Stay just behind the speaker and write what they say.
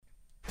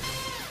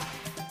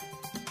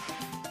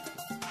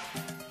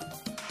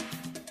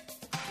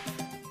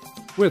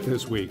With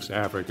this week's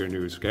Africa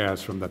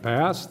newscast from the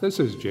past, this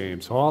is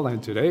James Hall,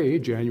 and today,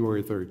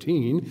 January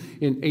 13,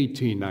 in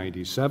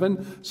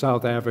 1897,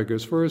 South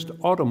Africa's first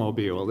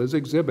automobile is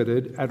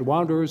exhibited at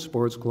Wanderers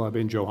Sports Club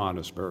in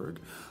Johannesburg.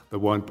 The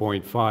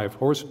 1.5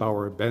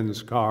 horsepower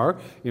Benz car,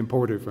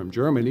 imported from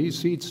Germany,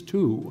 seats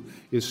two,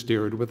 is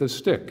steered with a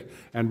stick,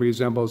 and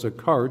resembles a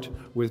cart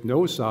with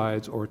no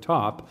sides or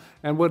top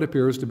and what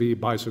appears to be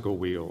bicycle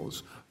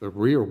wheels. The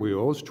rear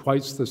wheels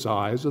twice the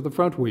size of the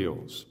front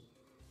wheels.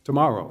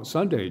 Tomorrow,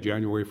 Sunday,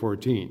 January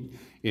 14.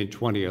 In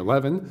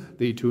 2011,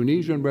 the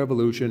Tunisian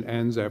revolution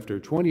ends after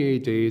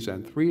 28 days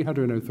and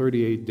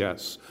 338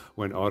 deaths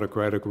when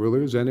autocratic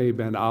ruler Zine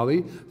Ben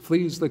Ali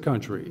flees the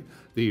country.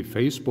 The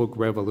Facebook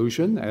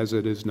revolution, as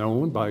it is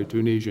known by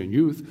Tunisian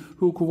youth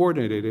who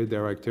coordinated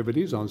their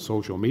activities on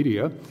social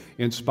media,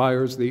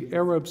 inspires the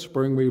Arab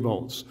Spring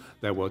revolts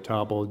that will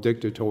topple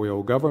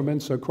dictatorial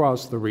governments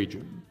across the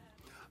region.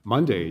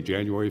 Monday,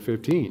 January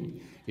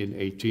 15. In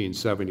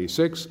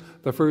 1876,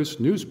 the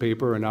first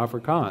newspaper in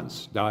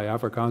Afrikaans, Die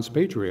Afrikaans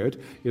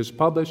Patriot, is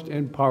published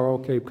in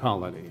Paro, Cape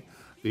Colony.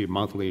 The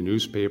monthly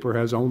newspaper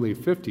has only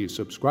 50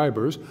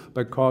 subscribers,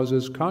 but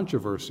causes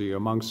controversy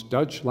amongst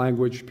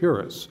Dutch-language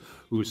purists,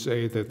 who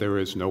say that there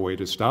is no way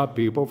to stop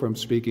people from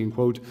speaking,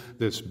 quote,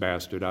 this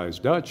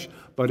bastardized Dutch,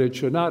 but it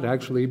should not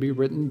actually be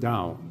written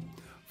down.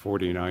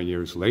 49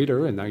 years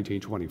later, in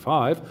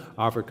 1925,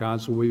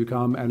 Afrikaans will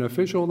become an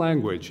official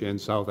language in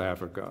South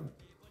Africa.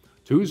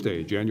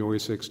 Tuesday, January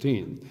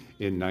 16.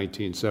 In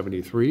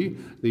 1973,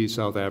 the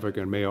South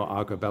African male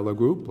a cappella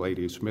group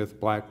Ladysmith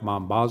Black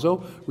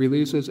Mambazo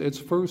releases its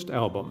first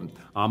album,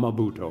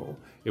 Amabuto.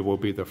 It will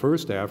be the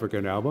first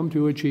African album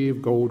to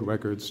achieve gold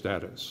record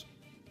status.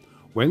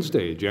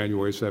 Wednesday,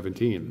 January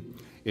 17.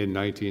 In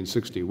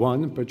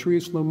 1961,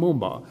 Patrice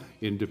Lumumba,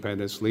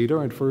 independence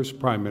leader and first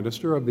prime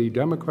minister of the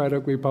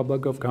Democratic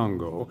Republic of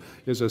Congo,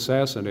 is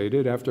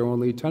assassinated after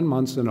only 10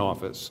 months in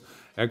office,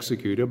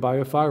 executed by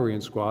a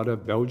firing squad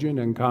of Belgian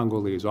and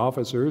Congolese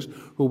officers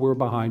who were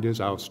behind his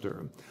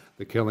ouster.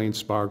 The killing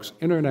sparks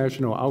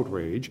international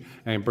outrage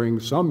and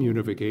brings some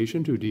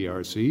unification to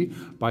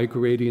DRC by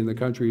creating the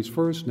country's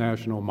first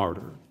national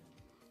martyr.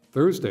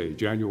 Thursday,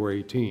 January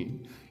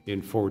 18. In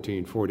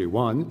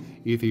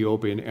 1441,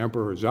 Ethiopian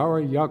Emperor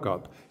Zara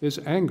Yaqub is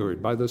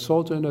angered by the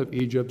Sultan of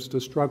Egypt's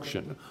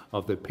destruction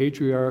of the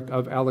Patriarch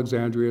of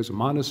Alexandria's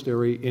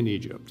monastery in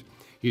Egypt.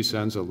 He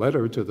sends a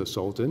letter to the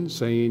Sultan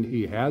saying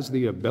he has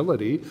the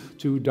ability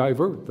to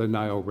divert the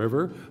Nile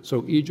River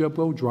so Egypt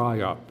will dry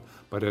up,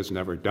 but has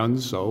never done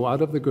so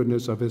out of the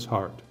goodness of his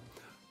heart.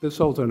 The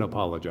Sultan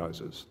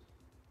apologizes.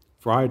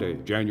 Friday,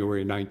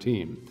 January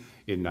 19.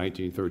 In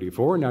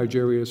 1934,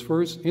 Nigeria's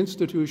first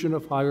institution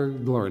of higher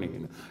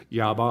learning,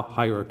 Yaba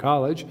Higher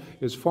College,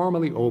 is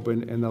formally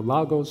opened in the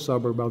Lagos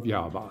suburb of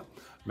Yaba.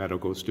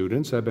 Medical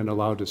students have been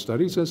allowed to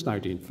study since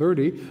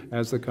 1930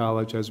 as the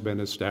college has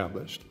been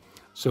established.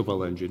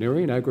 Civil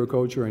engineering,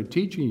 agriculture, and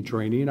teaching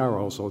training are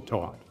also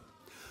taught.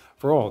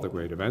 For all the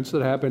great events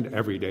that happened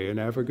every day in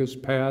Africa's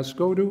past,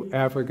 go to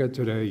Africa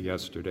Today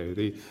Yesterday,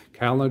 the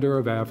calendar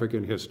of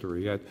African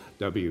history at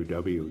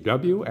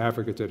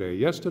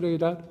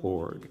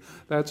www.africatodayyesterday.org.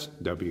 That's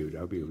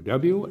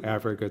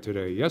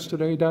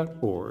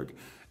www.africatodayyesterday.org.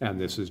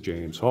 And this is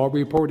James Hall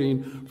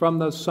reporting from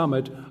the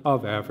Summit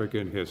of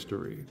African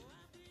History.